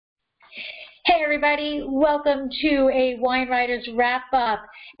Everybody, welcome to a Wine Writers Wrap Up.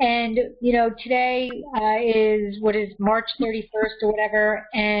 And today is March 31st or whatever,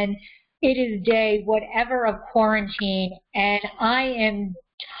 and it is day whatever of quarantine, and I am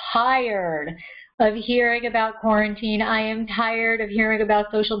tired of hearing about quarantine. I am tired of hearing about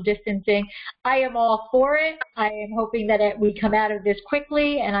social distancing. I am all for it. I am hoping that we come out of this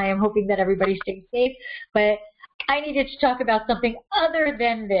quickly, and I am hoping that everybody stays safe, but I needed to talk about something other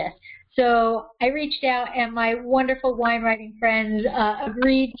than this. So I reached out, and my wonderful wine writing friends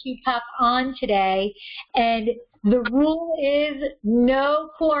agreed to pop on today. And the rule is no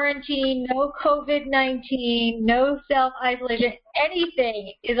quarantine, no COVID-19, no self-isolation,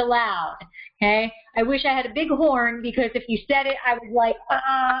 anything is allowed, okay? I wish I had a big horn, because if you said it, I was like,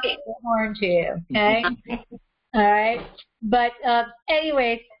 it's a horn too, okay? All right? But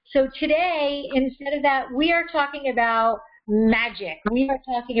anyways, so today, instead of that, we are talking about magic. We are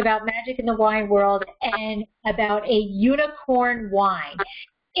talking about magic in the wine world and about a unicorn wine.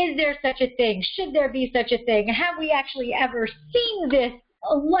 Is there such a thing? Should there be such a thing? Have we actually ever seen this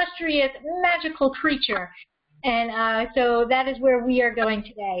illustrious, magical creature? And so that is where we are going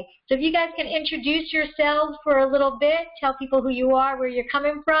today. So if you guys can introduce yourselves for a little bit, tell people who you are, where you're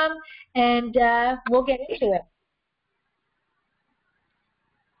coming from, and we'll get into it.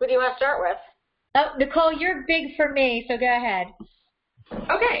 Who do you want to start with? Oh, Nicole, you're big for me, so go ahead.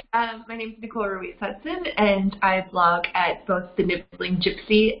 Okay, my name is Nicole Ruiz Hudson, and I blog at both the Nibbling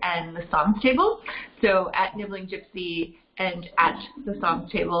Gypsy and the Songs Table. So at Nibbling Gypsy and at the Songs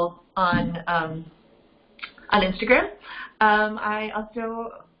Table on Instagram. I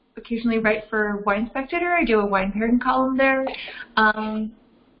also occasionally write for Wine Spectator. I do a wine pairing column there.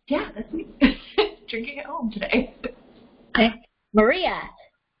 Yeah, that's me. Drinking at home today. Okay. Maria.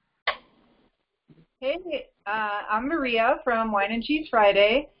 Hey, I'm Maria from Wine and Cheese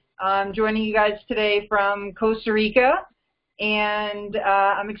Friday. I'm joining you guys today from Costa Rica, and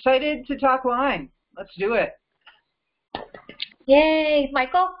I'm excited to talk wine. Let's do it. Yay,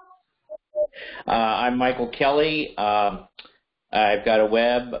 Michael? I'm Michael Kelly. I've got a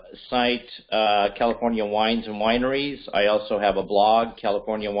website, California Wines and Wineries. I also have a blog,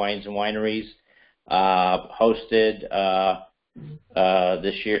 California Wines and Wineries, hosted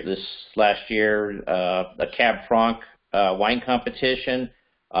this last year, a Cab Franc wine competition.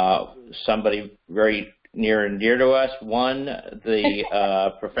 Somebody very near and dear to us won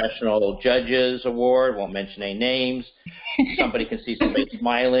the Professional Judges Award. Won't mention any names. Somebody can see somebody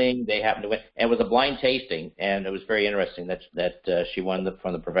smiling. They happened to win. And it was a blind tasting, and it was very interesting that she won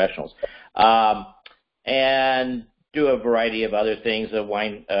from the professionals. And do a variety of other things, a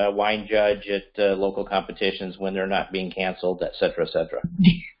wine judge at local competitions when they're not being canceled, et cetera, et cetera.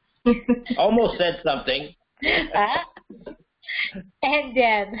 Almost said something. And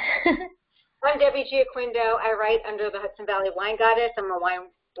Deb. I'm Debbie Giaquindo. I write under the Hudson Valley Wine Goddess. I'm a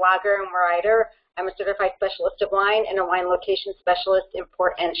wine blogger and writer. I'm a certified specialist of wine and a wine location specialist in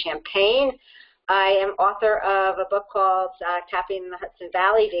Port and Champagne. I am author of a book called Tapping the Hudson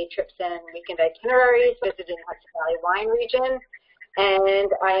Valley, Day Trips and Weekend Itineraries, visiting the Hudson Valley wine region.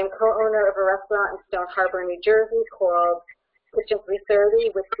 And I am co-owner of a restaurant in Stone Harbor, New Jersey called Kitchen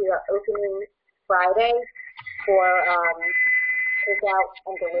 330, which we are opening Friday for takeout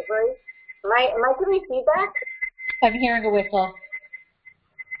and delivery. Am I giving feedback? I'm hearing a whistle.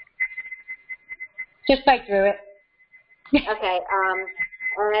 Just fight through it. Okay.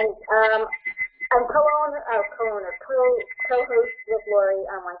 And I'm co-host with Lori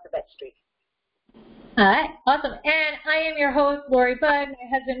on Wine for Bed Street. All right, awesome. And I am your host, Lori Budd. My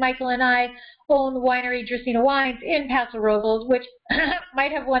husband, Michael, and I own the winery Dracaena Wines in Paso Robles, which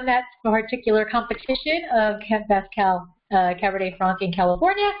might have won that particular competition of Best Cabernet Franc in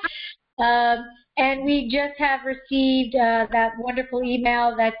California. And we just have received that wonderful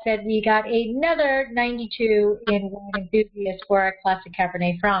email that said we got another 92 in Wine Enthusiast for our classic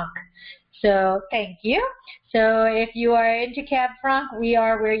Cabernet Franc. So thank you. So if you are into Cab Franc, we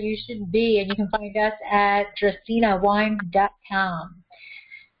are where you should be, and you can find us at DracaenaWines.com.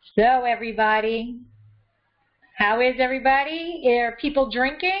 So everybody, how is everybody? Are people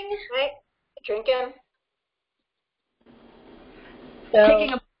drinking? Right, drinking.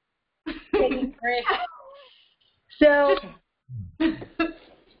 So, Taking a break. So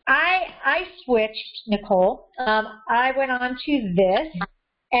I switched, Nicole. I went on to this.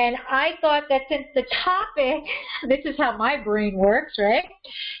 And I thought that since the topic, this is how my brain works, right?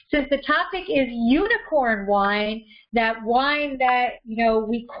 Since the topic is unicorn wine, that wine that,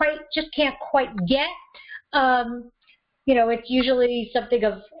 we just can't quite get, it's usually something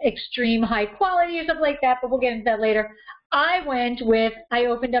of extreme high quality or something like that, but we'll get into that later. I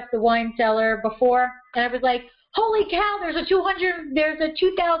opened up the wine cellar before, and I was like, holy cow, there's a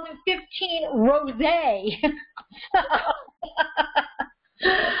 2015 rosé.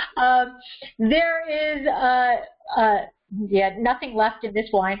 There is, nothing left in this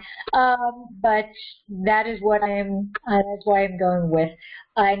wine, but that is what that's why I'm going with.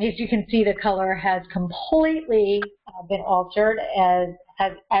 And as you can see, the color has completely been altered as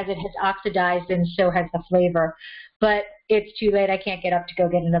it has oxidized, and so has the flavor. But it's too late. I can't get up to go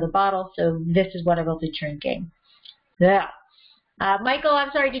get another bottle, so this is what I will be drinking. Yeah. Michael, I'm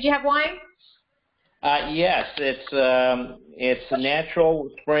sorry, did you have wine? Yes, it's the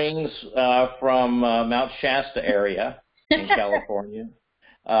Natural Springs from Mount Shasta area in California.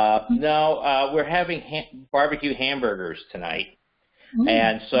 No, we're having barbecue hamburgers tonight.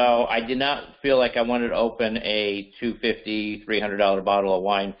 And so I did not feel like I wanted to open a $250, $300 bottle of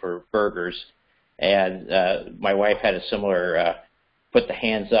wine for burgers. And my wife had a similar put the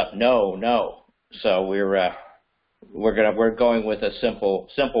hands up, no. So we're going with a simple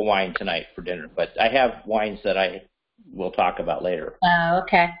wine tonight for dinner. But I have wines that I will talk about later. Oh,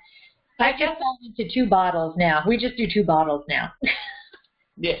 okay. I just gone into 2 bottles now. We just do 2 bottles now.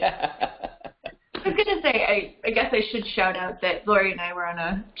 Yeah. I was going to say, I guess I should shout out that Lori and I were on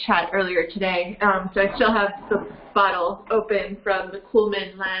a chat earlier today. So I still have the bottle open from the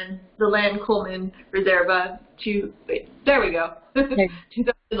Land Coleman Reserva there we go,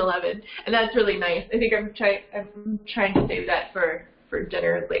 2011. And that's really nice. I think I'm trying to save that for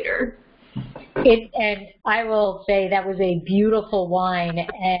dinner later. And I will say that was a beautiful wine,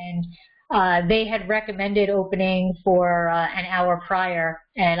 and they had recommended opening for an hour prior,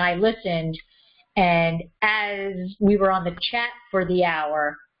 and I listened. And as we were on the chat for the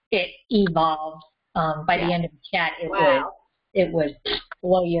hour, it evolved. By the end of the chat, it was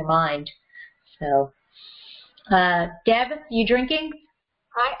blow your mind. So, Deb, you drinking?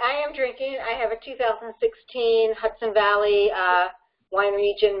 I am drinking. I have a 2016 Hudson Valley Wine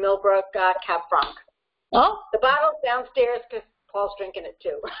Region Millbrook Cab Franc. Oh. The bottle's downstairs because Paul's drinking it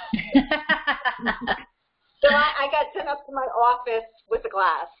too. So I got sent up to my office with a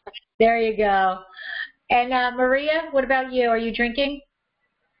glass. There you go. And Maria, what about you? Are you drinking?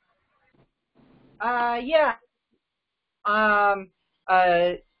 Yeah.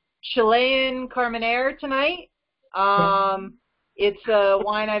 Chilean Carmenere tonight. It's a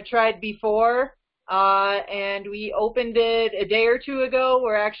wine I've tried before, and we opened it a day or 2 ago.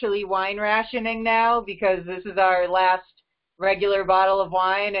 We're actually wine rationing now because this is our last regular bottle of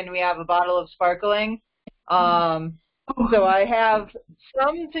wine, and we have a bottle of sparkling. So I have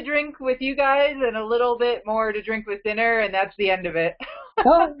some to drink with you guys and a little bit more to drink with dinner, and that's the end of it.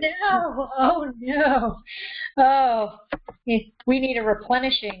 Oh, no. Oh, no. Oh, we need a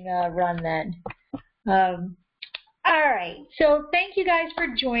replenishing run then. All right. So thank you guys for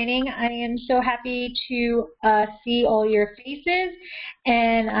joining. I am so happy to see all your faces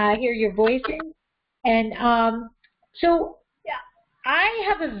and hear your voices. And so I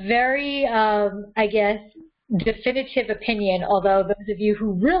have a very, I guess, definitive opinion, although those of you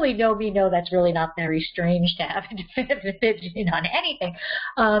who really know me know that's really not very strange to have a definitive opinion on anything.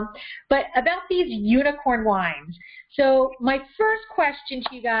 But about these unicorn wines. So my first question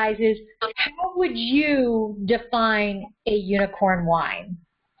to you guys is, how would you define a unicorn wine?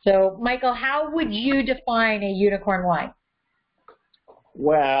 So Michael, how would you define a unicorn wine?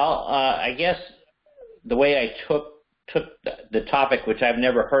 Well, I guess the way I took the topic, which I've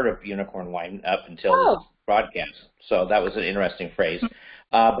never heard of unicorn wine up until this broadcast, so that was an interesting phrase.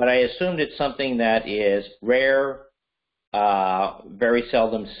 But I assumed it's something that is rare, very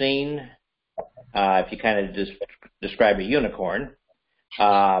seldom seen, if you kind of describe a unicorn.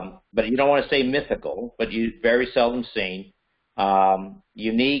 But you don't want to say mythical, but very seldom seen,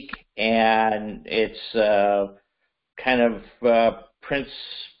 unique, and it's kind of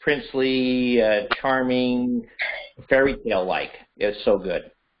princely, charming, fairy tale-like. It's so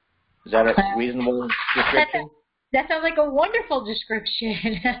good. Is that a reasonable description? That sounds like a wonderful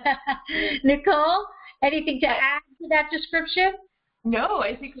description. Nicole, anything to add to that description? No,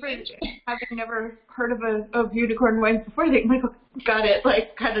 I think for having never heard of a unicorn wine before, I think Michael got it,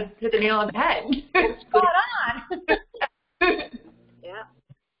 like, kind of hit the nail on the head. Spot on. Yeah.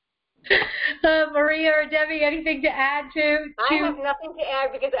 Maria or Debbie, anything to add to? I have nothing to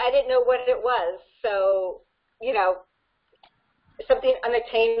add because I didn't know what it was. So, you know, something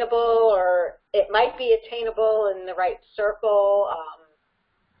unattainable, or it might be attainable in the right circle.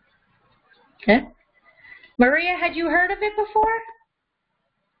 Okay. Maria, had you heard of it before?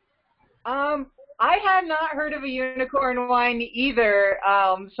 I had not heard of a unicorn wine either,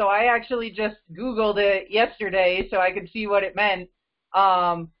 so I actually just Googled it yesterday so I could see what it meant.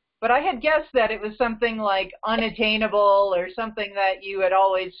 But I had guessed that it was something like unattainable or something that you had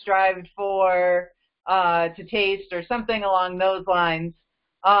always strived for to taste or something along those lines.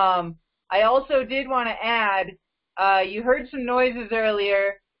 I also did want to add, you heard some noises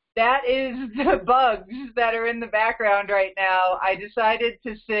earlier. That is the bugs that are in the background right now. I decided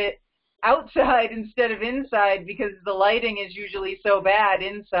to sit outside instead of inside because the lighting is usually so bad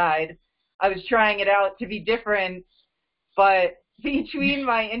inside. I was trying it out to be different, but between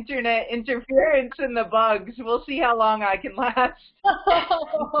my internet interference and the bugs, we'll see how long I can last.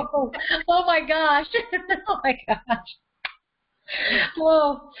 Oh my gosh. Oh my gosh.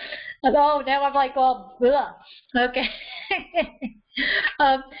 Oh, now I'm like all, ugh. Okay.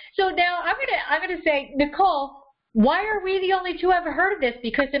 So now I'm gonna say, Nicole, why are we the only two who ever heard of this?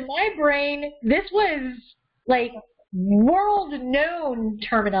 Because in my brain, this was like world-known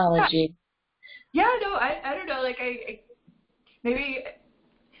terminology. Yeah, no, I don't know. Like maybe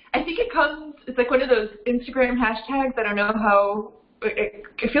I think it's like one of those Instagram hashtags. I don't know how.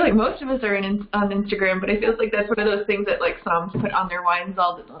 I feel like most of us are on Instagram, but I feel like that's one of those things that like Soms put on their wines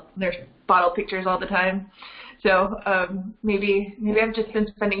their bottle pictures all the time. So maybe I've just been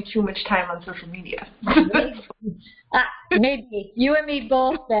spending too much time on social media. Maybe you and me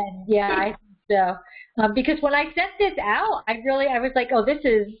both. Then I think so. Because when I sent this out, I was like, oh,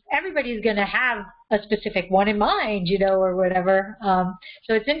 everybody's going to have a specific one in mind, or whatever.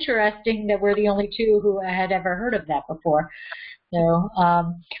 So it's interesting that we're the only two who had ever heard of that before. So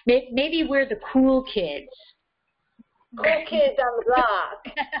maybe we're the cool kids. Cool kids on the block.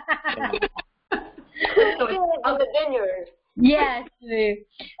 Cool kids on the vineyard. Yes.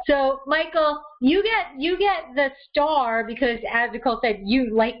 So, Michael, you get the star because, as Nicole said, you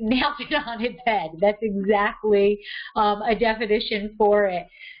nailed it on its head. That's exactly a definition for it.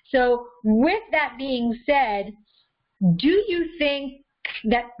 So, with that being said, do you think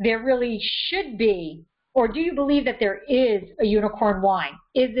that there really should be, or do you believe that there is a unicorn wine?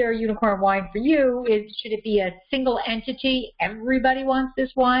 Is there a unicorn wine for you? Should it be a single entity? Everybody wants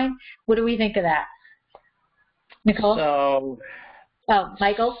this wine? What do we think of that? Nicole?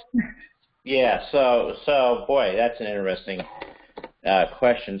 Michael? Yeah, so boy, that's an interesting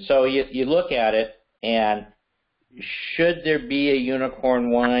question. So you look at it, and should there be a unicorn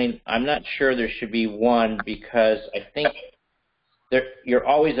wine? I'm not sure there should be one because I think you're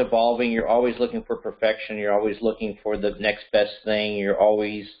always evolving. You're always looking for perfection. You're always looking for the next best thing. You're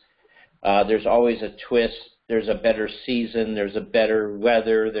always there's always a twist. There's a better season. There's a better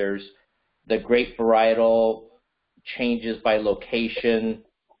weather. There's the grape varietal changes by location.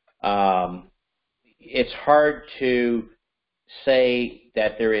 It's hard to say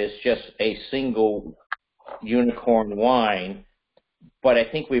that there is just a single unicorn wine, but I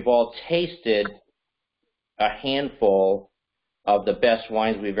think we've all tasted a handful of the best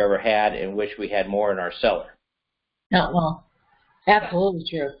wines we've ever had and wish we had more in our cellar. Oh, well, absolutely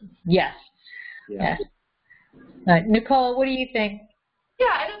true. Yes. Yeah. Yes. Nicole, what do you think?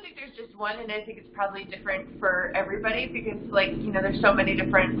 Yeah, I don't think there's just one, and I think it's probably different for everybody because, there's so many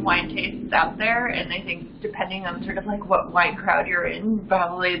different wine tastes out there, and I think depending on sort of what wine crowd you're in,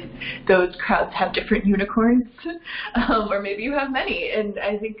 probably those crowds have different unicorns, or maybe you have many, and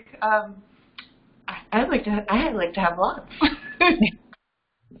I think I'd like to have lots.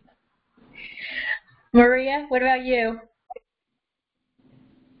 Maria, what about you?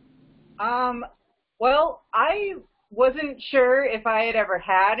 Well, I wasn't sure if I had ever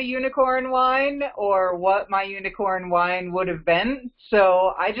had a unicorn wine or what my unicorn wine would have been.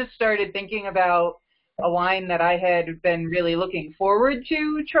 So I just started thinking about a wine that I had been really looking forward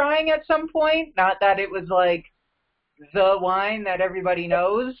to trying at some point. Not that it was like the wine that everybody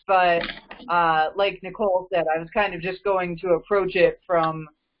knows, but like Nicole said, I was kind of just going to approach it from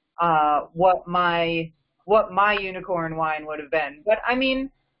what my unicorn wine would have been. But I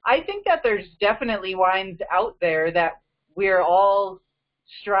mean, I think that there's definitely wines out there that we're all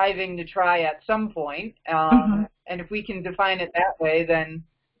striving to try at some point. And if we can define it that way, then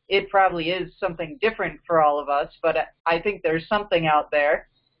it probably is something different for all of us. But I think there's something out there.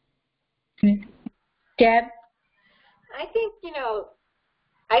 Deb? I think,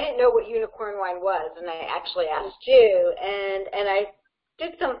 I didn't know what unicorn wine was, and I actually asked you, and I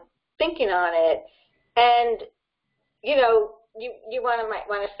did some thinking on it. And, you might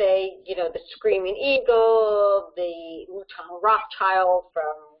want to say, the Screaming Eagle, the Mouton Rothschild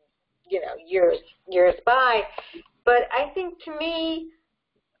from, years by. But I think to me,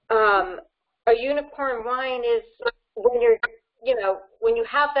 a unicorn wine is when you're you know, when you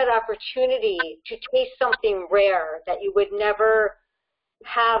have that opportunity to taste something rare that you would never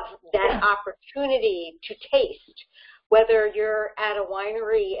have that opportunity to taste, whether you're at a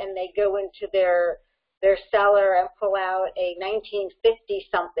winery and they go into their cellar and pull out a 1950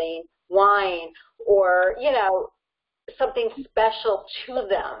 something wine, or, you know, something special to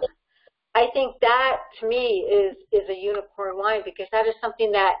them. I think that, to me, is a unicorn wine, because that is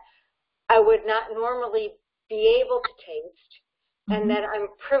something that I would not normally be able to taste, and that I'm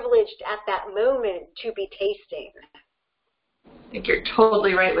privileged at that moment to be tasting. I think you're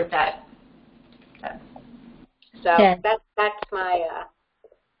totally right with that. So that's my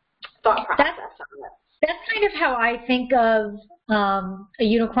thought process on it. That's kind of how I think of a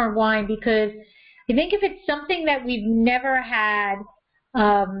unicorn wine, because I think if it's something that we've never had,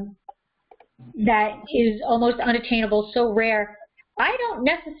 that is almost unattainable, so rare, I don't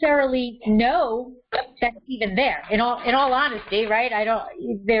necessarily know that's even there. In all honesty, right?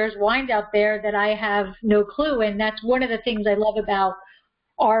 There's wines out there that I have no clue, and that's one of the things I love about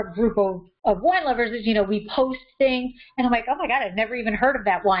our group of wine lovers is, you know, we post things, and I'm like, oh my God, I've never even heard of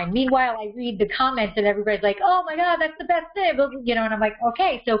that wine. Meanwhile, I read the comments, and everybody's like, oh my God, that's the best thing, you know, and I'm like,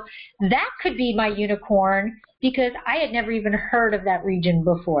 okay, so that could be my unicorn, because I had never even heard of that region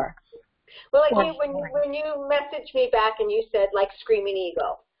before. Well, like when you messaged me back and you said, like, Screaming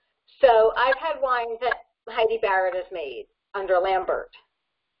Eagle. So I've had wines that Heidi Barrett has made under Lambert,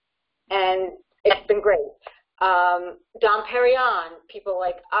 and it's been great. Dom Perignon, people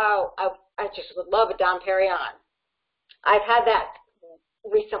like, oh, I just would love a Dom Perignon. I've had that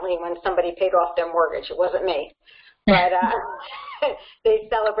recently when somebody paid off their mortgage. It wasn't me. But they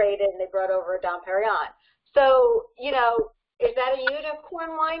celebrated and they brought over a Dom Perignon. So, you know, is that a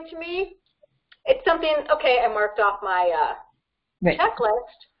unicorn wine to me? It's something, okay, I marked off my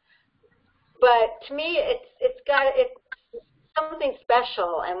checklist. But to me, it's something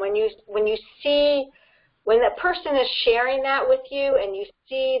special. And when you see, when that person is sharing that with you, and you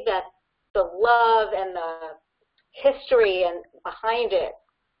see that the love and the history and behind it,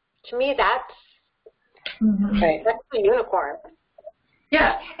 to me, that's a unicorn.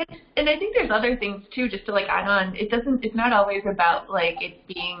 Yeah, and I think there's other things too, just to like add on. It's not always about like it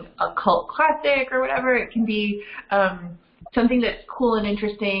being a cult classic or whatever. It can be something that's cool and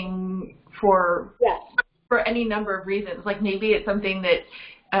interesting for any number of reasons. Like maybe it's something that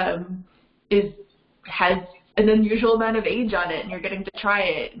has an unusual amount of age on it, and you're getting to try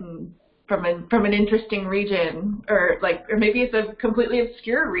it and from an interesting region, or maybe it's a completely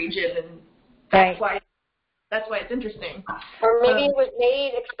obscure region, and that's why it's interesting. Or maybe it was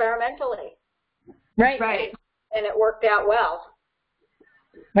made experimentally. Right. And it worked out well.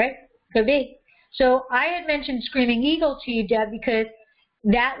 Right. Could be. So I had mentioned Screaming Eagle to you, Deb, because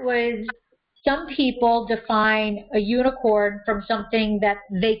that was, some people define a unicorn from something that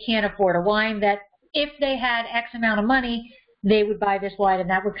they can't afford, a wine that if they had X amount of money, they would buy this wine, and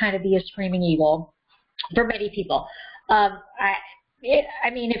that would kind of be a Screaming Eagle for many people. I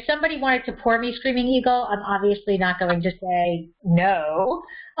mean, if somebody wanted to pour me Screaming Eagle, I'm obviously not going to say no.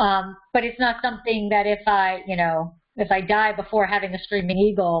 But it's not something that if I die before having a Screaming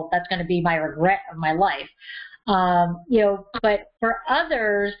Eagle, that's going to be my regret of my life. But for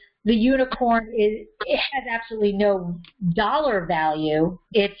others, the unicorn it has absolutely no dollar value.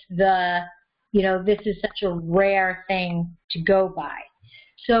 It's this is such a rare thing to go by.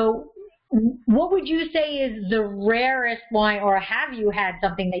 So what would you say is the rarest wine, or have you had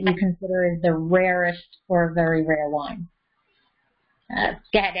something that you consider is the rarest or very rare wine?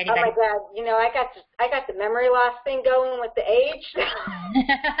 Go ahead, anybody. Oh my God! I got the memory loss thing going with the age.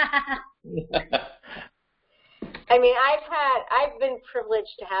 I mean, I've been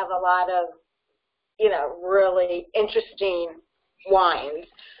privileged to have a lot of, really interesting wines.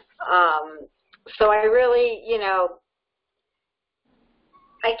 So I really,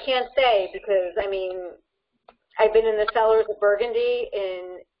 I can't say, because, I mean, I've been in the cellars of Burgundy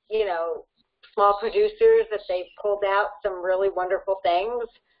in, small producers that they've pulled out some really wonderful things.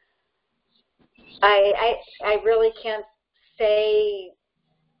 I really can't say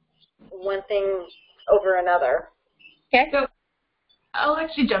one thing over another. Okay. So I'll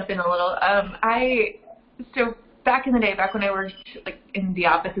actually jump in a little. So back in the day, back when I worked in the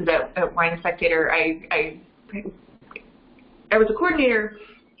offices at Wine Spectator, I was a coordinator,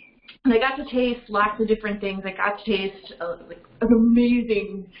 and I got to taste lots of different things. I got to taste an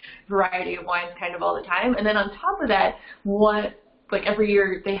amazing variety of wines kind of all the time. And then on top of that, every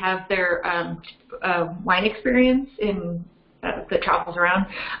year they have their wine experience that travels around.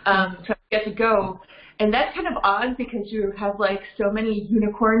 So I get to go. And that's kind of odd, because you have so many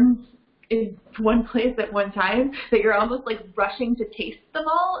unicorns in one place at one time that you're almost like rushing to taste them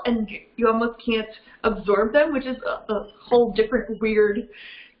all, and you almost can't absorb them, which is a whole different weird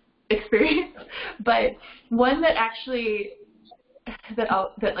experience. But one that actually that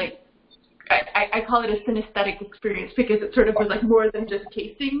like I call it a synesthetic experience because it sort of was like more than just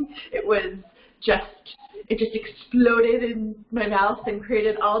tasting. It just exploded in my mouth and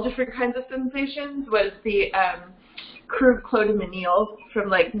created all different kinds of sensations. Was the Krug Clos de Menil from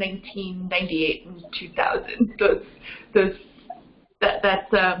like 1998 and 2000. Those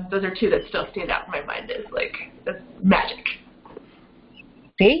are two that still stand out in my mind as like magic.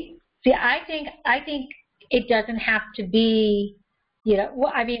 See, I think it doesn't have to be, you know.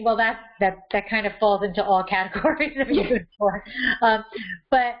 Well, I mean, well, that kind of falls into all categories of unicorn,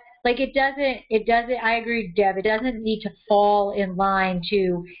 but like it doesn't. I agree, Deb. It doesn't need to fall in line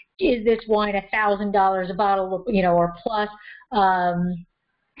to, is this wine $1,000 a bottle, you know, or plus,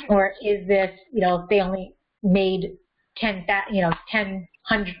 or is this, you know, if they only made 10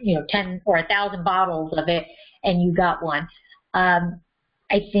 or 1,000 bottles of it, and you got one.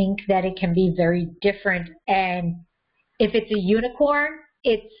 I think that it can be very different, and if it's a unicorn,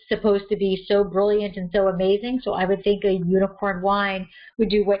 it's supposed to be so brilliant and so amazing. So I would think a unicorn wine would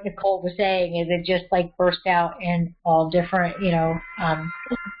do what Nicole was saying, is it just like burst out in all different, you know,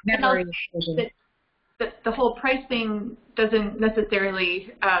 memories. The whole price thing doesn't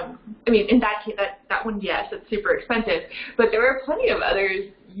necessarily, I mean, in that case, that one, yes, it's super expensive, but there were plenty of other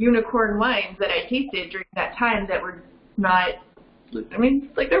unicorn wines that I tasted during that time that were not, I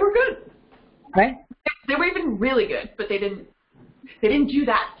mean, like they were good. Right. They were even really good, but they didn't do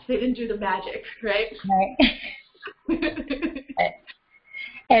that. They didn't do the magic, right? Right.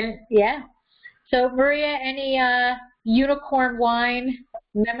 And yeah. So Maria, any unicorn wine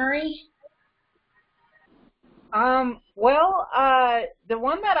memory? Well, the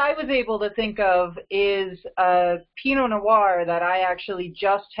one that I was able to think of is Pinot Noir that I actually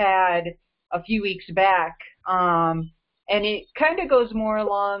just had a few weeks back. And it kind of goes more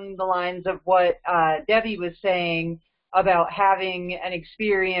along the lines of what Debbie was saying about having an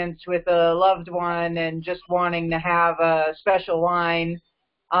experience with a loved one and just wanting to have a special wine.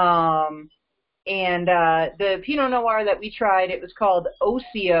 And the Pinot Noir that we tried, it was called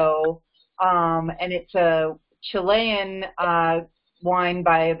Ocio, and it's a Chilean wine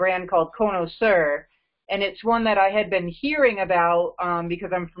by a brand called Connoisseur. And it's one that I had been hearing about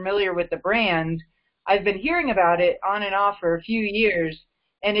because I'm familiar with the brand. I've been hearing about it on and off for a few years,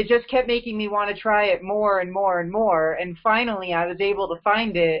 and it just kept making me want to try it more and more and more. And finally, I was able to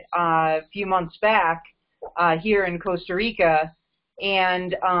find it a few months back here in Costa Rica,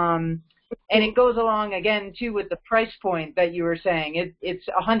 and it goes along again too with the price point that you were saying. It's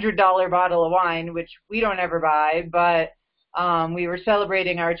 $100 bottle of wine, which we don't ever buy, but we were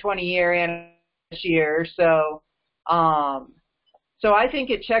celebrating our 20-year anniversary this year, so. So I think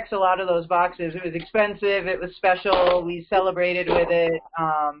it checks a lot of those boxes. It was expensive. It was special. We celebrated with it.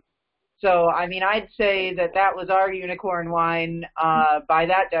 So, I mean, I'd say that was our unicorn wine by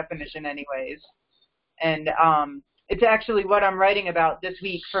that definition anyways. And it's actually what I'm writing about this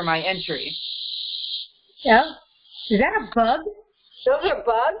week for my entry. Yeah. Is that a bug? Those are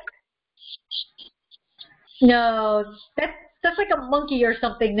bugs? No. That's like a monkey or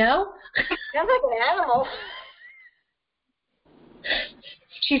something, no? Sounds like an animal.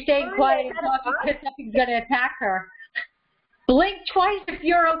 She's staying quiet and talking because something's going to attack her. Blink twice if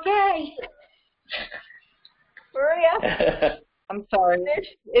you're okay. Maria? I'm sorry.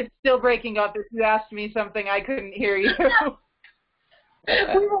 It's still breaking up. If you asked me something, I couldn't hear you.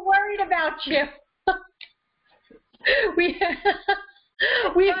 We were worried about you. we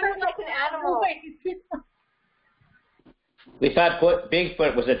sounded like an animal. We thought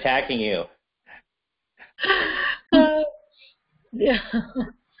Bigfoot was attacking you. Yeah.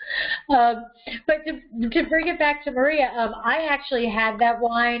 But to bring it back to Maria, I actually had that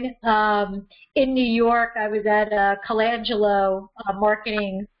wine in New York. I was at a Colangelo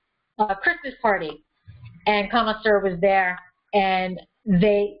marketing Christmas party, and Connoisseur was there, and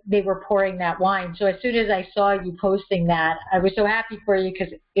they were pouring that wine. So as soon as I saw you posting that, I was so happy for you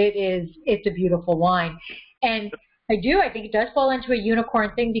because it's a beautiful wine. And I think it does fall into a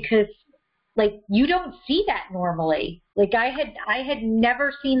unicorn thing because like you don't see that normally. Like I had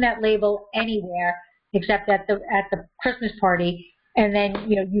never seen that label anywhere except at the Christmas party, and then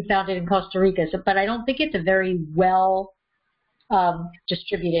you found it in Costa Rica. So, but I don't think it's a very well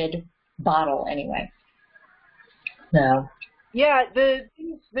distributed bottle anyway. No. Yeah, the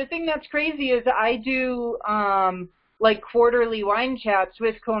thing that's crazy is I do like quarterly wine chats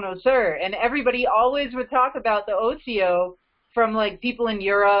with Connoisseur, and everybody always would talk about the Ocio. from like people in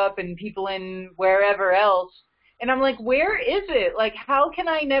Europe and people in wherever else. And I'm like, where is it? Like, how can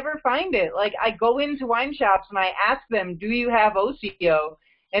I never find it? Like, I go into wine shops and I ask them, do you have Osio?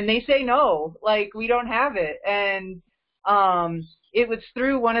 And they say no, like, we don't have it. And it was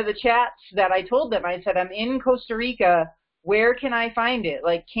through one of the chats that I told them, I said, I'm in Costa Rica. Where can I find it?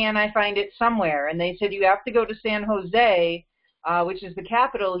 Like, can I find it somewhere? And they said, you have to go to San Jose, which is the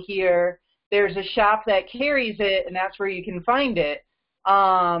capital here. There's a shop that carries it, and that's where you can find it.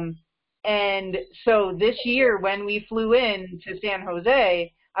 And so this year when we flew in to San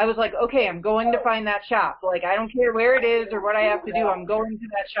Jose, I was like, okay, I'm going to find that shop. Like, I don't care where it is or what I have to do. I'm going to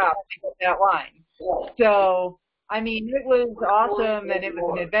that shop to get that wine. So, I mean, it was awesome, and it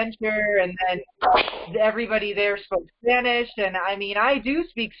was an adventure, and then everybody there spoke Spanish. And, I mean, I do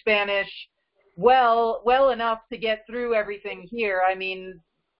speak Spanish well enough to get through everything here. I mean,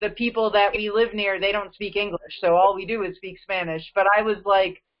 the people that we live near, they don't speak English, so all we do is speak Spanish. But I was,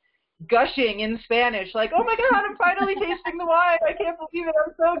 like, gushing in Spanish, like, oh my God, I'm finally tasting the wine. I can't believe it.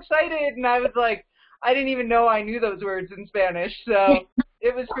 I'm so excited. And I was like, I didn't even know I knew those words in Spanish. So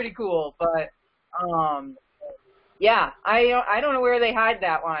it was pretty cool. But, yeah, I don't know where they hide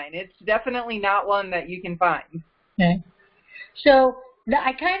that wine. It's definitely not one that you can find. Okay. So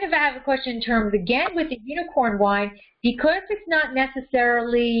I kind of have a question in terms, again, with the unicorn wine, because it's not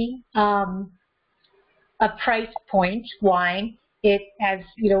necessarily a price point wine. It has,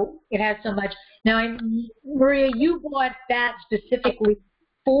 it has so much. Now, Maria, you bought that specifically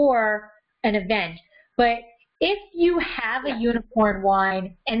for an event, but if you have a unicorn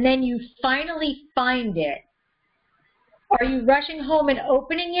wine and then you finally find it, are you rushing home and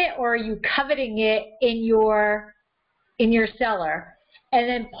opening it, or are you coveting it in your cellar? And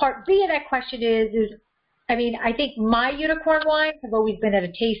then part B of that question is, I mean, I think my unicorn wines have always been at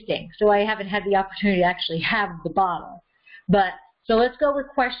a tasting, so I haven't had the opportunity to actually have the bottle. But so let's go with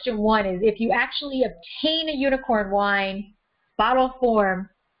question one, is if you actually obtain a unicorn wine, bottle form,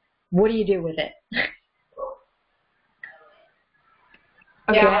 what do you do with it?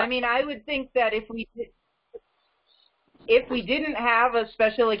 Yeah, I mean, I would think that if we didn't have a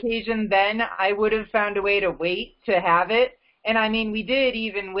special occasion then, I would have found a way to wait to have it. And I mean, we did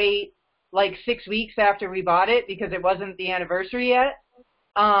even wait like 6 weeks after we bought it because it wasn't the anniversary yet.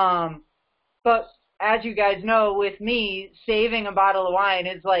 But as you guys know, with me, saving a bottle of wine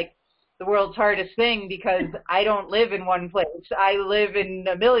is like the world's hardest thing because I don't live in one place. I live in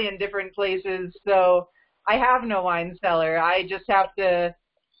a million different places, so I have no wine cellar. I just have to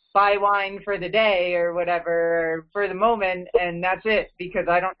buy wine for the day or whatever, or for the moment, and that's it because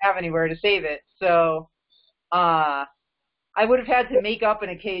I don't have anywhere to save it. So I would have had to make up an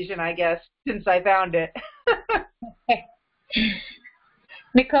occasion, I guess, since I found it.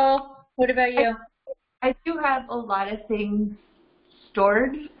 Nicole, what about you? I do have a lot of things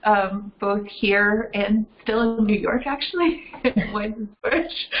stored, both here and still in New York, actually. Wines and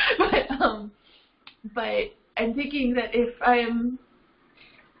storage. But I'm thinking that if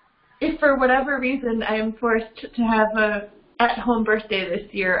for whatever reason I am forced to have a at-home birthday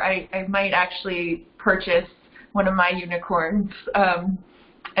this year, I might actually purchase one of my unicorns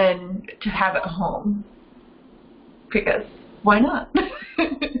and to have at home, because why not?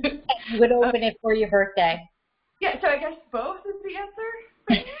 You would open it for your birthday. Yeah, so I guess both is the answer.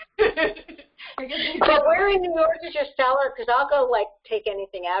 I guess but where in New York is your cellar? Because I'll go like take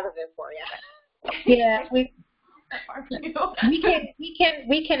anything out of it for you. Yeah,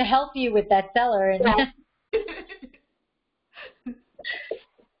 we can help you with that cellar. And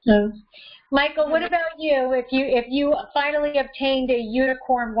so, Michael, what about you? If you finally obtained a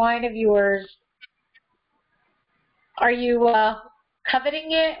unicorn wine of yours, are you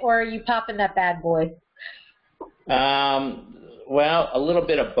coveting it, or are you popping that bad boy? Well, a little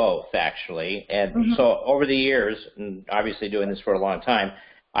bit of both, actually. And so over the years, and obviously doing this for a long time,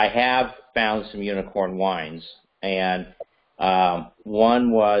 I have found some unicorn wines. And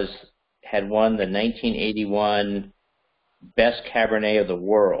one had won the 1981 Best Cabernet of the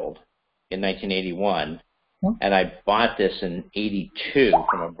World in 1981. And I bought this in 82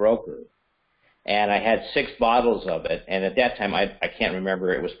 from a broker. And I had 6 bottles of it, and at that time, I can't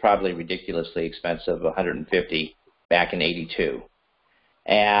remember, it was probably ridiculously expensive, $150 back in 82.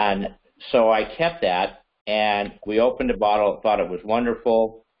 And so I kept that, and we opened a bottle, thought it was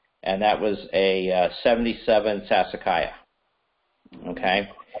wonderful, and that was a 77 Sassicaia, okay?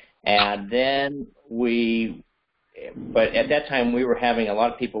 And then but at that time, a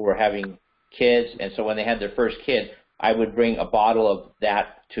lot of people were having kids, and so when they had their first kid, I would bring a bottle of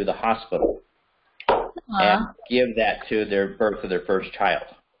that to the hospital and give that to their birth of their first child.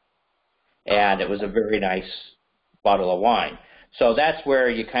 And it was a very nice bottle of wine. So that's where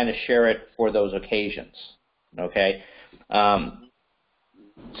you kind of share it for those occasions, okay?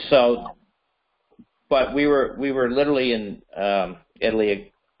 But we were literally in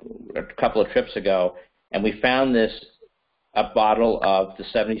Italy a couple of trips ago, and we found a bottle of the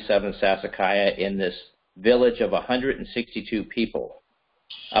 77 Sassicaia in this village of 162 people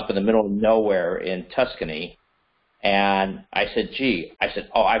up in the middle of nowhere in Tuscany. And I said,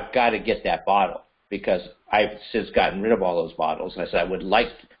 oh, I've got to get that bottle because I've since gotten rid of all those bottles. And I said, I would like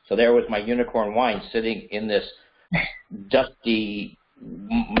to. So there was my unicorn wine sitting in this dusty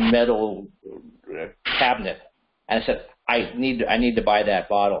metal cabinet. And I said, I need to buy that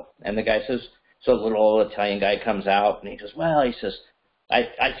bottle. And the guy says, so the little old Italian guy comes out and he says, well, he says,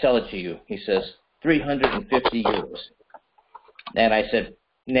 I'd sell it to you. He says, 350 euros. And I said,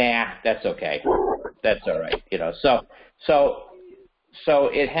 nah, that's okay. That's all right. You know, so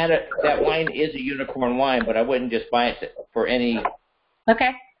it had that wine is a unicorn wine, but I wouldn't just buy it for any. Okay.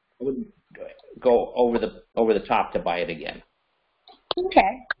 I wouldn't go over the top to buy it again.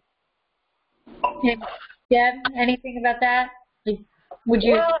 Okay. Deb, anything about that? Would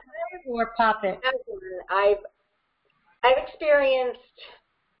you or pop it? I've experienced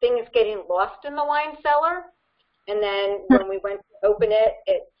things getting lost in the wine cellar, and then when we went to open it,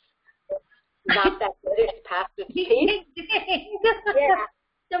 it's not that good. It's past its peak. Yeah,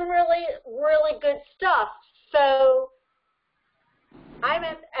 some really, really good stuff. So I'm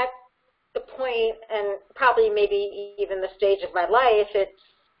at the point, and probably maybe even the stage of my life, it's,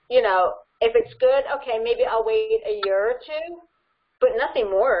 you know, if it's good, okay, maybe I'll wait a year or two, but nothing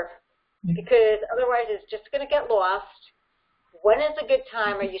more, because otherwise it's just going to get lost. When is a good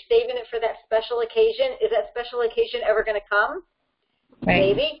time? Are you saving it for that special occasion? Is that special occasion ever going to come?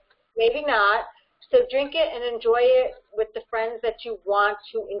 Right. Maybe, maybe not. So drink it and enjoy it with the friends that you want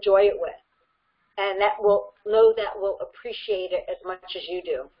to enjoy it with, and that will appreciate it as much as you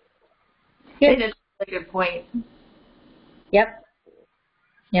do. Yeah, that's a good point. Yep.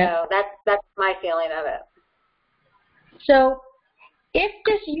 So that's my feeling of it. So if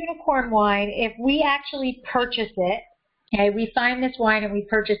this unicorn wine, if we actually purchase it, okay, we find this wine and we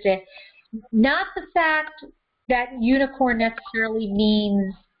purchase it, not the fact that unicorn necessarily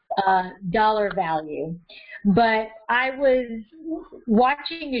means dollar value, but I was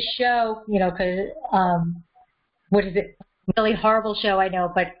watching a show, you know, because what is it? Really horrible show, I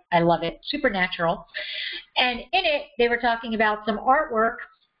know, but I love it. Supernatural. And in it, they were talking about some artwork,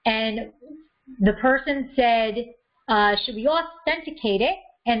 and the person said, should we authenticate it?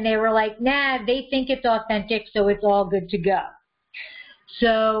 And they were like, nah, they think it's authentic, so it's all good to go.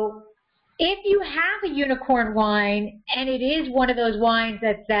 So if you have a unicorn wine, and it is one of those wines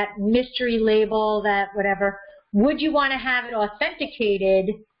that's that mystery label, that whatever, would you want to have it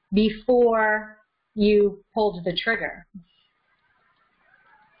authenticated before you pulled the trigger?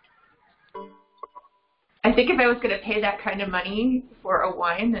 I think if I was going to pay that kind of money for a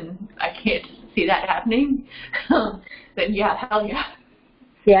wine, and I can't see that happening, then yeah, hell yeah.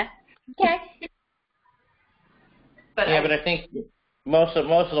 Yeah. Okay. But I think most of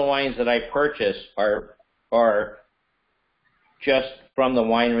the wines that I purchase are just from the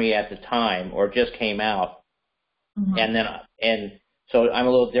winery at the time, or just came out, and so I'm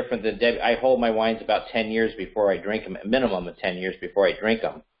a little different than Debbie. I hold my wines about 10 years before I drink them, a minimum of 10 years before I drink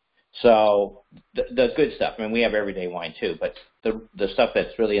them. So the good stuff, I mean, we have everyday wine too, but the stuff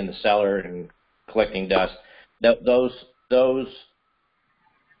that's really in the cellar and collecting dust, those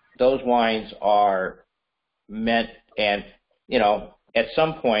wines are meant, and, you know, at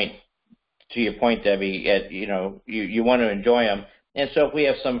some point, to your point, Debbie, you know, you want to enjoy them. And so if we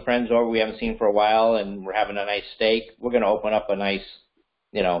have some friends over we haven't seen for a while and we're having a nice steak, we're going to open up a nice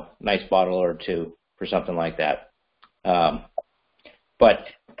bottle or two for something like that.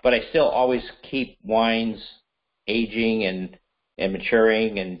 But I still always keep wines aging and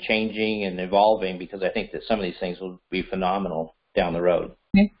maturing and changing and evolving, because I think that some of these things will be phenomenal down the road.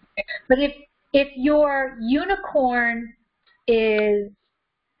 But if your unicorn is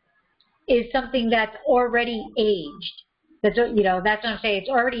something that's already aged, that's what I'm saying, it's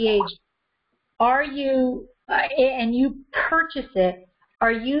already aged, are you and you purchase it,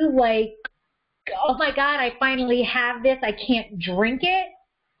 are you like, oh my God, I finally have this, I can't drink it?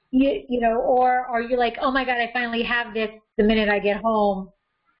 You know, or are you like, oh my God, I finally have this, the minute I get home,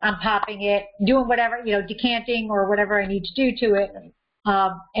 I'm popping it, doing whatever, you know, decanting or whatever I need to do to it,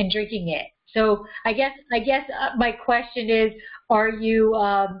 and drinking it. So I guess my question is, are you,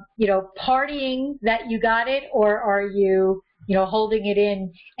 you know, partying that you got it, or are you, you know, holding it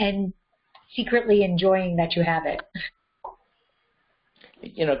in and secretly enjoying that you have it?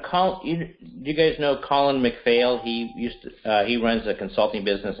 you know, you guys know Colin McPhail? He runs a consulting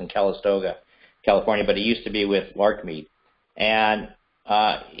business in Calistoga, California, but he used to be with Larkmead. And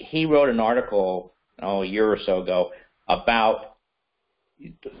he wrote an article, a year or so ago, about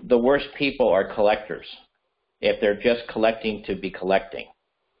the worst people are collectors, if they're just collecting to be collecting.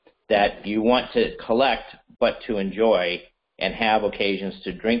 That you want to collect, but to enjoy and have occasions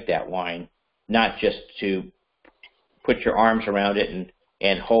to drink that wine, not just to put your arms around it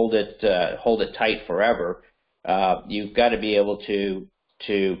and hold it tight forever. You've got to be able to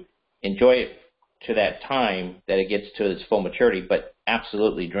enjoy it to that time that it gets to its full maturity, but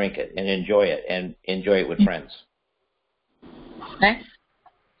absolutely drink it and enjoy it with friends. Okay.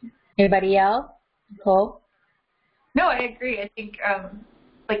 Anybody else? Cole? No, I agree. I think,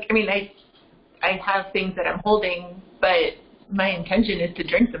 I have things that I'm holding, but my intention is to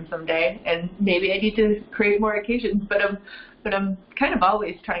drink them someday, and maybe I need to create more occasions. But I'm kind of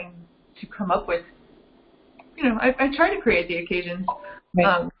always trying to come up with, I try to create the occasions.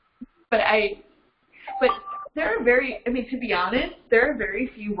 Right. But there are to be honest, there are very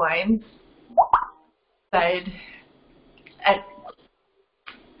few wines that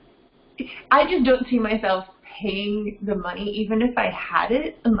I just don't see myself paying the money, even if I had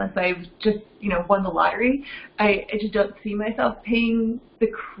it, unless I've just, won the lottery. I just don't see myself paying the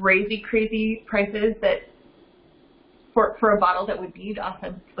crazy, crazy prices that for a bottle that would need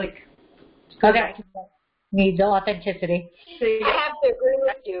Needs authenticity. So, yeah. I have to agree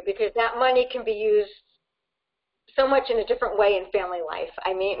with you, because that money can be used so much in a different way in family life.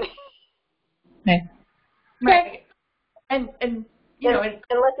 I mean, Okay. Right. And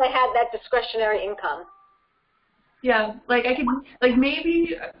unless I had that discretionary income. yeah, I could,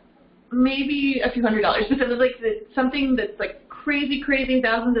 maybe a few $100s, because it's something that's crazy, crazy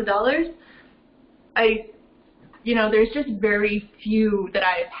thousands of dollars. There's just very few that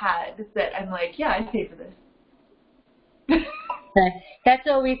I've had that I'm yeah, I pay for this. Okay. That's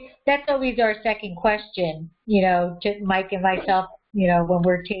always our second question, to Mike and myself, when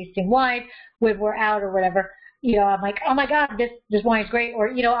we're tasting wine, when we're out or whatever, I'm like, oh my God, this wine's great. Or,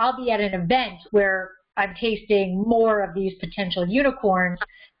 I'll be at an event where I'm tasting more of these potential unicorns,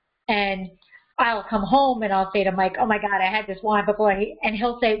 and I'll come home and I'll say to Mike, oh my God, I had this wine before, and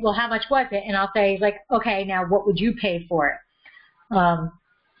he'll say, well, how much was it? And I'll say, okay, now what would you pay for it?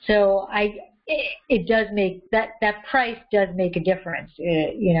 So it does make, that price does make a difference,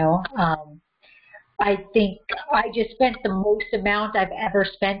 I think I just spent the most amount I've ever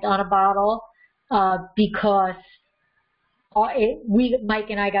spent on a bottle because Mike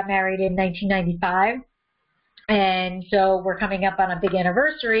and I got married in 1995, and so we're coming up on a big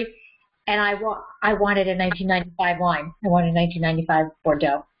anniversary, and I wanted a 1995 wine. I wanted a 1995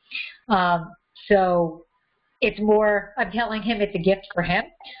 Bordeaux. So it's more, I'm telling him it's a gift for him.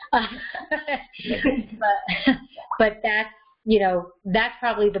 but that's, that's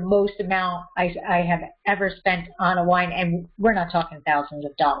probably the most amount I have ever spent on a wine, and we're not talking thousands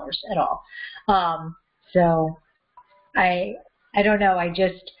of dollars at all. So I don't know. I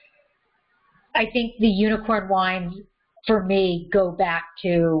think the unicorn wines for me go back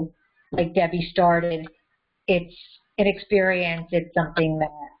to, like Debbie started, it's an experience. It's something that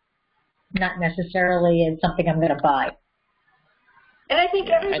not necessarily is something I'm going to buy. And I think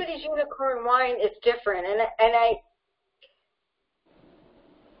everybody's unicorn wine is different, and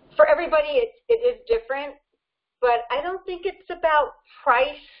for everybody it is different, but I don't think it's about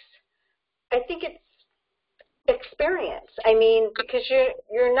price. I think it's experience. I mean, because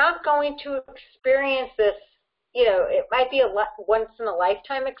you're not going to experience this, it might be a once in a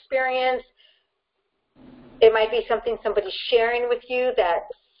lifetime experience. It might be something somebody's sharing with you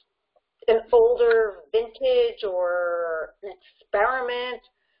that's an older vintage or an experiment.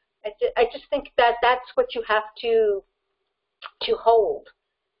 I just think that that's what you have to hold,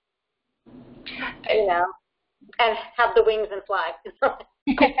 and have the wings and fly.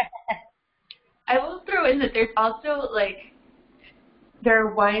 I will throw in that there's also there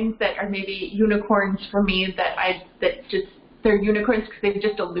are wines that are maybe unicorns for me they're unicorns because they've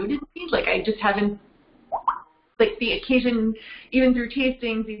just eluded me. I just haven't, the occasion, even through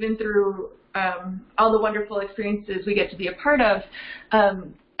tastings, even through all the wonderful experiences we get to be a part of,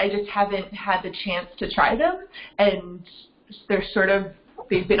 I just haven't had the chance to try them, and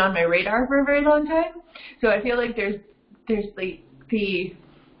they've been on my radar for a very long time. So I feel like there's the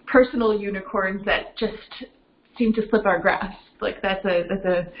personal unicorns that just seem to slip our grasp. That's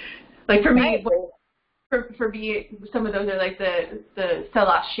a for me. For me, some of those are the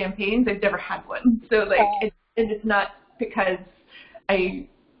sell-off champagnes. I've never had one, so it's not because I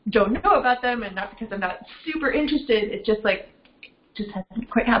don't know about them, and not because I'm not super interested. It's just just hasn't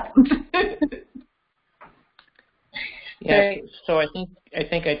quite happened. Yeah, Right. so I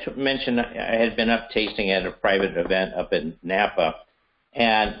think I mentioned I had been up tasting at a private event up in Napa,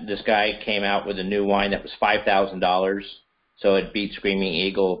 and this guy came out with a new wine that was $5,000, so it beat Screaming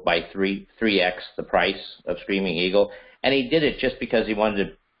Eagle by 3x the price of Screaming Eagle, and he did it just because he wanted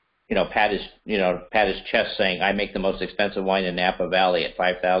to, pat his chest, saying, "I make the most expensive wine in Napa Valley at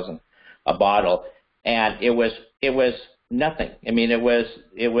 $5,000 a bottle," and it was nothing. I mean, it was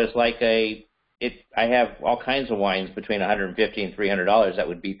like I have all kinds of wines between $150 and $300 that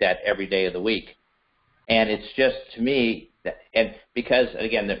would beat that every day of the week. And it's just, to me, and because,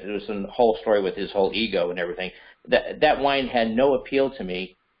 again, there was a whole story with his whole ego and everything, that wine had no appeal to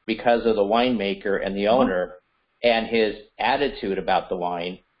me because of the winemaker and the owner and his attitude about the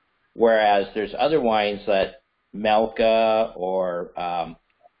wine, whereas there's other wines that Melka or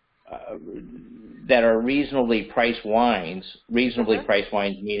that are reasonably priced wines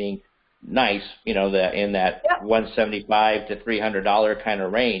meaning nice, in that $175 to $300 kind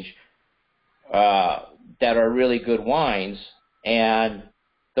of range, that are really good wines, and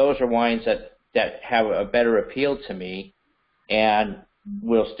those are wines that have a better appeal to me and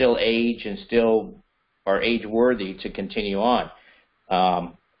will still age and still are age worthy to continue on.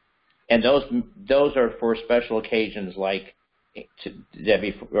 And those are for special occasions like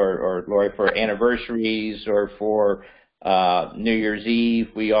Debbie or Lori, for anniversaries or for New Year's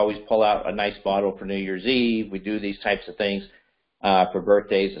Eve. We always pull out a nice bottle for New Year's Eve. We do these types of things for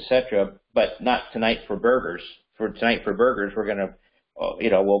birthdays, etc. But not tonight for burgers. For tonight for burgers, we're gonna,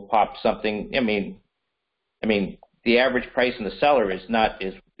 we'll pop something. I mean, the average price in the cellar is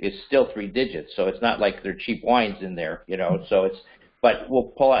still 3 digits, so it's not like they're cheap wines in there, So but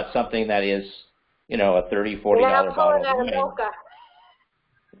we'll pull out something that is, a $30, $40 bottle of wine.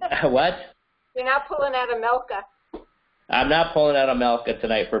 What? You're not pulling out a Melka. I'm not pulling out a Melka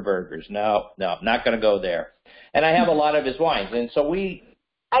tonight for burgers. No, I'm not going to go there. And I have a lot of his wines, and so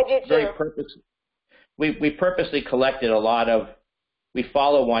I do too. We purposely collected a lot of. We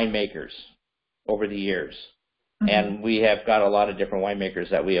follow winemakers over the years, and we have got a lot of different winemakers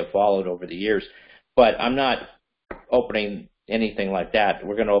that we have followed over the years. But I'm not opening anything like that.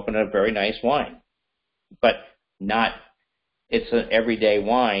 We're going to open a very nice wine, but not. It's an everyday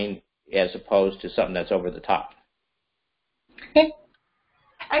wine as opposed to something that's over the top.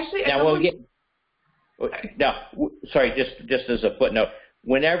 Actually, just as a footnote,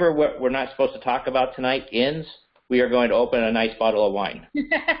 whenever we're not supposed to talk about tonight ends, we are going to open a nice bottle of wine. We're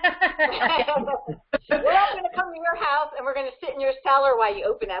all going to come to your house, and we're going to sit in your cellar while you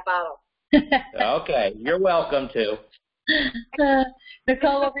open that bottle. Okay, you're welcome to.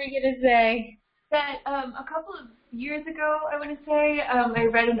 Nicole, what were you going to say? That a couple of years ago, I want to say, I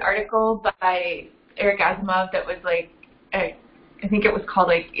read an article by Eric Asimov that was I think it was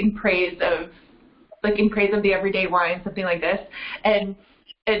called in praise of the everyday wine, something like this, and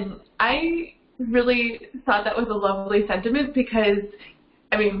I really thought that was a lovely sentiment because,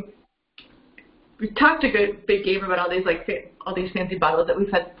 I mean, we talked a good big game about all these fancy bottles that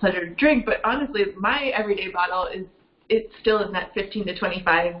we've had the pleasure to drink, but honestly, my everyday bottle it's still in that $15 to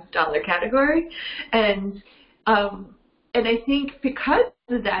 $25 category, and I think because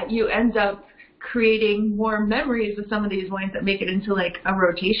of that, you end up creating more memories with some of these wines that make it into a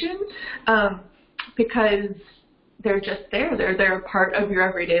rotation, because they're just there. They're a part of your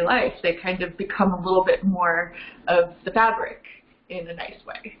everyday life. They kind of become a little bit more of the fabric in a nice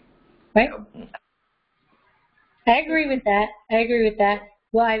way. Right. So. I agree with that.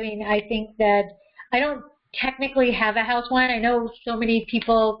 Well, I mean, I think that I don't technically have a house wine. I know so many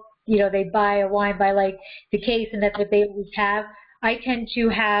people, they buy a wine by the case, and that's what they always have. I tend to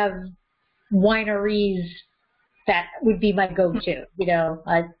have wineries that would be my go-to,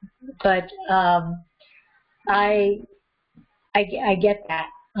 but I get that.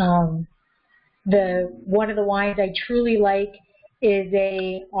 One of the wines I truly like is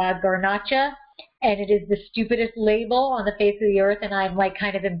a Garnacha, and it is the stupidest label on the face of the earth, and I'm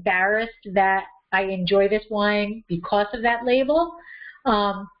kind of embarrassed that I enjoy this wine because of that label.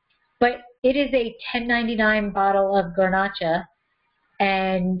 But it is a $10.99 bottle of Garnacha,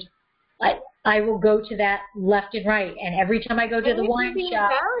 and I will go to that left and right. And every time I go to the wine shop,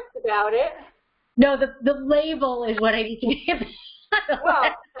 embarrassed about it. No, the label is what I need to be embarrassed. Well,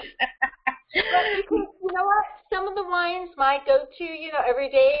 but you know what? Some of the wines might go to,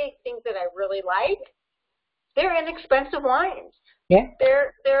 everyday things that I really like. They're inexpensive wines. Yeah.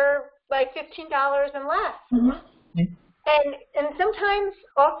 They're like $15 and less. Mm-hmm. And sometimes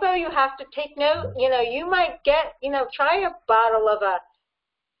also you have to take note, you might get, try a bottle of a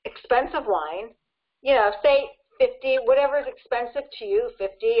expensive wine, say $50, whatever is expensive to you, $50,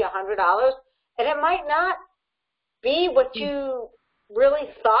 $100, and it might not be what you really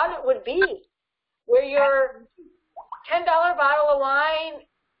thought it would be, where your $10 bottle of wine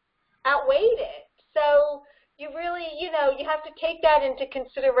outweighed it. So you really, you have to take that into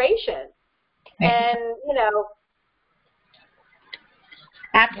consideration. And,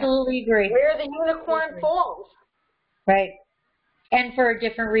 absolutely agree. Where the unicorn falls. Right. And for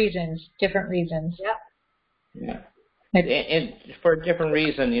different reasons. Yep. Yeah. And for a different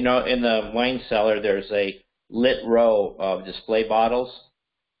reason, in the wine cellar, there's a lit row of display bottles,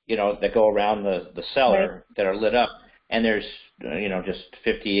 that go around the cellar that are lit up. And there's, just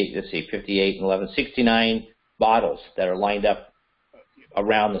 58 and 11, 69 bottles that are lined up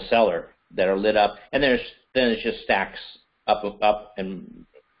around the cellar that are lit up. And then it's just stacks up and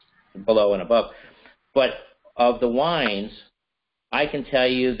below and above. But of the wines, I can tell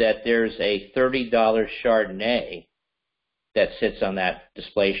you that there's a $30 Chardonnay that sits on that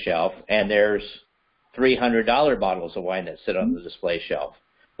display shelf, and there's $300 bottles of wine that sit on the display shelf.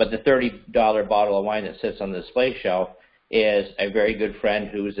 But the $30 bottle of wine that sits on the display shelf is a very good friend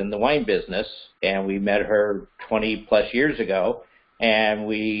who's in the wine business, and we met her 20 plus years ago, and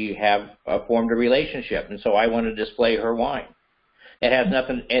we have formed a relationship. And so I want to display her wine. It has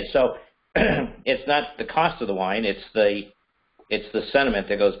nothing, and so it's not the cost of the wine, it's the sentiment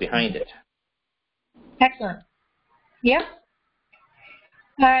that goes behind it. Excellent. Yep.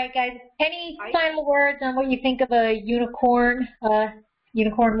 All right, guys. Any final words on what you think of a unicorn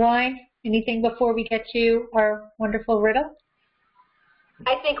wine? Anything before we get to our wonderful riddle?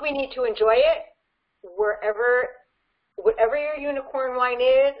 I think we need to enjoy it whatever your unicorn wine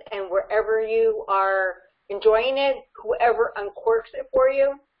is, and wherever you are enjoying it, whoever uncorks it for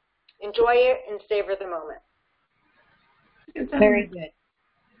you, enjoy it and savor the moment. Very good.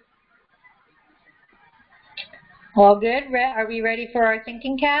 All good? Are we ready for our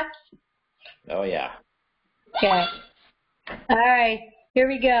thinking caps? Oh, yeah. Okay. All right. Here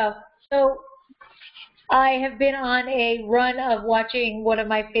we go. So I have been on a run of watching one of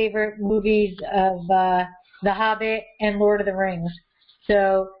my favorite movies of The Hobbit and Lord of the Rings.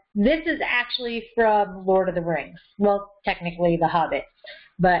 So this is actually from Lord of the Rings. Well, technically The Hobbit.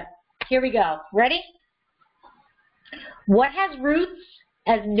 But here we go. Ready? What has roots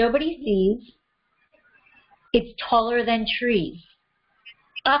as nobody sees? It's taller than trees.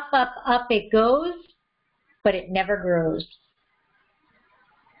 Up, up, up it goes, but it never grows.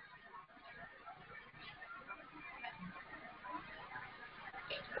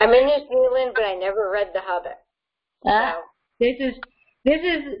 I'm in New Zealand, but I never read The Hobbit. So.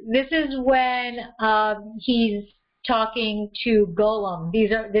 This is when he's talking to Gollum.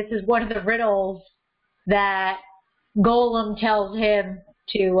 This is one of the riddles that Gollum tells him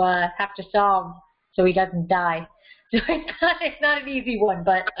to have to solve so he doesn't die. So it's not an easy one,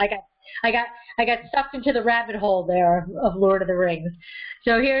 but I got sucked into the rabbit hole there of Lord of the Rings.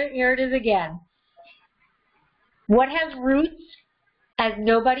 So here it is again. What has roots as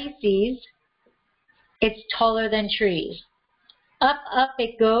nobody sees? It's taller than trees. Up, up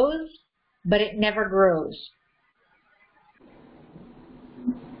it goes, but it never grows.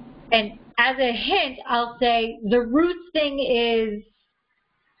 And as a hint, I'll say the roots thing is,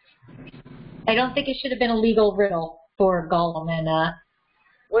 I don't think it should have been a legal riddle for Gollum. And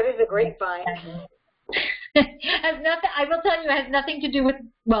what is a grapevine? Has nothing. I will tell you, it has nothing to do with.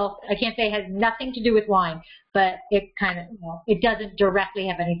 Well, I can't say it has nothing to do with wine, but it kind of. It doesn't directly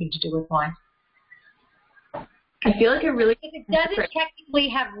have anything to do with wine. I feel like it really. It doesn't technically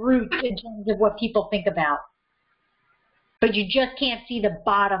have roots in terms of what people think about, but you just can't see the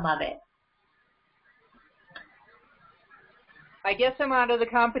bottom of it. I guess I'm out of the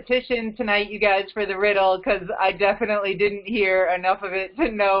competition tonight, you guys, for the riddle, because I definitely didn't hear enough of it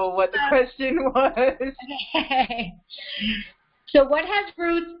to know what the question was. Okay. So what has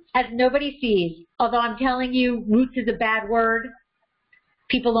roots as nobody sees? Although I'm telling you, roots is a bad word.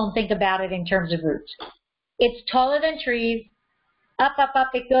 People don't think about it in terms of roots. It's taller than trees. Up, up, up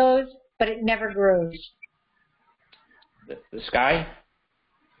it goes, but it never grows. The sky?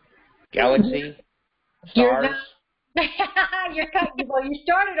 Galaxy? Stars? Well, you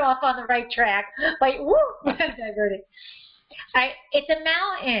started off on the right track, but woo, diverted. It's a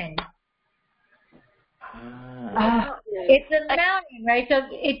mountain. It's a mountain, right? So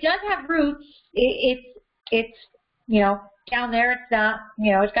it does have roots. It's down there. It's not,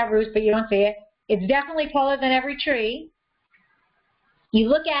 it's got roots, but you don't see it. It's definitely taller than every tree. You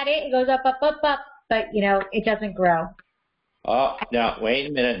look at it, it goes up, up, up, up, but it doesn't grow. Oh, now wait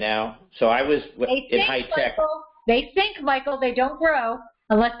a minute now. So I was in high tech. They sink, Michael. They don't grow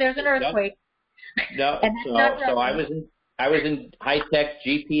unless there's an earthquake. No, And that's not so I was in high-tech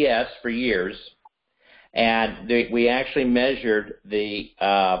GPS for years, and we actually measured the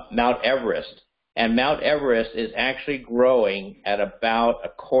Mount Everest, and Mount Everest is actually growing at about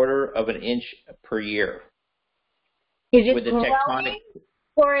 1/4 of an inch per year. Is it with the growing, tectonic,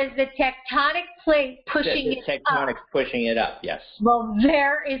 or is the tectonic plate pushing the it tectonics up? pushing it up? Yes. Well,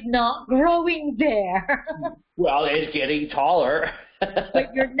 there is not growing there. Well, it's getting taller.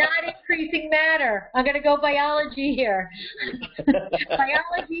 But you're not increasing matter. I'm going to go biology here.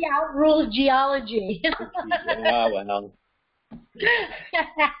 Biology outrules geology. Oh, well.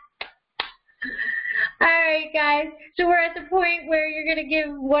 All right, guys. So we're at the point where you're going to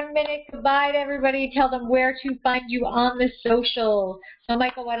give 1 minute goodbye to everybody. Tell them where to find you on the social. So,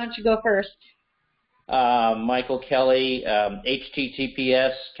 Michael, why don't you go first? Michael Kelly,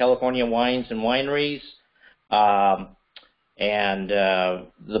 HTTPS, California Wines and Wineries. And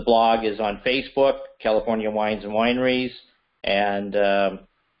the blog is on Facebook, California Wines and Wineries. And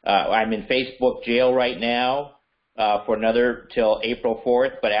I'm in Facebook jail right now for another till April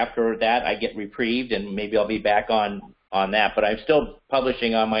 4th. But after that, I get reprieved, and maybe I'll be back on that. But I'm still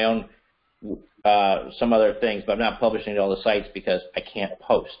publishing on my own some other things, but I'm not publishing to all the sites because I can't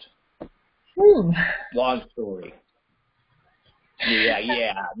post. Long story.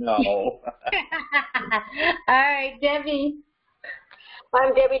 Yeah, no. All right, Debbie.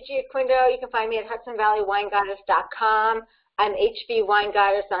 I'm Debbie G. Aquindo. You can find me at HudsonValleyWineGoddess.com. I'm HV Wine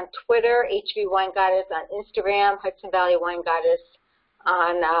Goddess on Twitter, HV Wine Goddess on Instagram, Hudson Valley Wine Goddess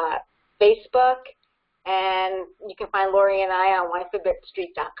on Facebook, and you can find Lori and I on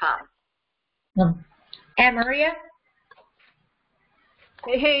wineforbiddenstreet.com. And Maria?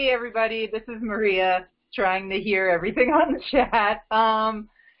 Hey, everybody. This is Maria, trying to hear everything on the chat. I'm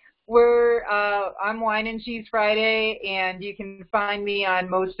Wine and Cheese Friday, and you can find me on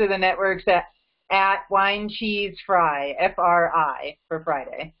most of the networks at Wine Cheese Fry, F-R-I, for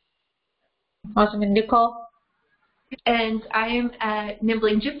Friday. Awesome. And Nicole? And I am at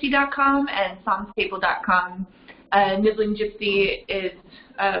nibblinggypsy.com and somstable.com. Nibbling Gypsy is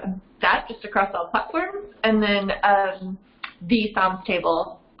that just across all platforms, and then the Psalms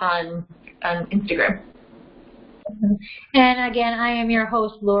Table on Instagram. And again, I am your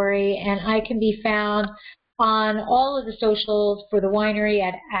host, Lori, and I can be found on all of the socials for the winery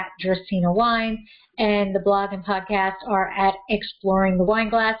at Dracaena Wine, and the blog and podcast are at Exploring the Wine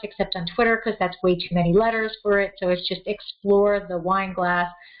Glass, except on Twitter because that's way too many letters for it, so it's just Explore the Wine Glass,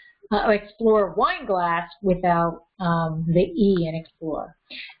 Explore Wine Glass without the E in Explore.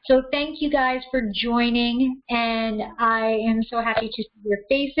 So thank you guys for joining, and I am so happy to see your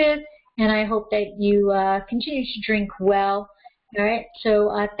faces, and I hope that you continue to drink well. All right,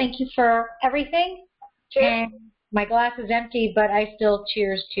 so thank you for everything. Cheers. And my glass is empty, but I still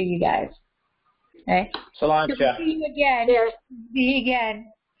cheers to you guys. Okay. Solancha. See you again. Cheers. See you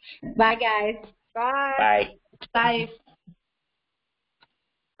again. Bye, guys. Bye. Bye. Bye.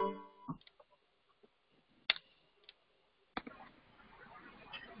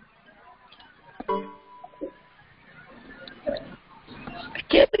 I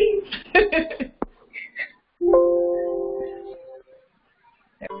can't leave.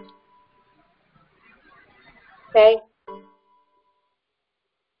 Okay.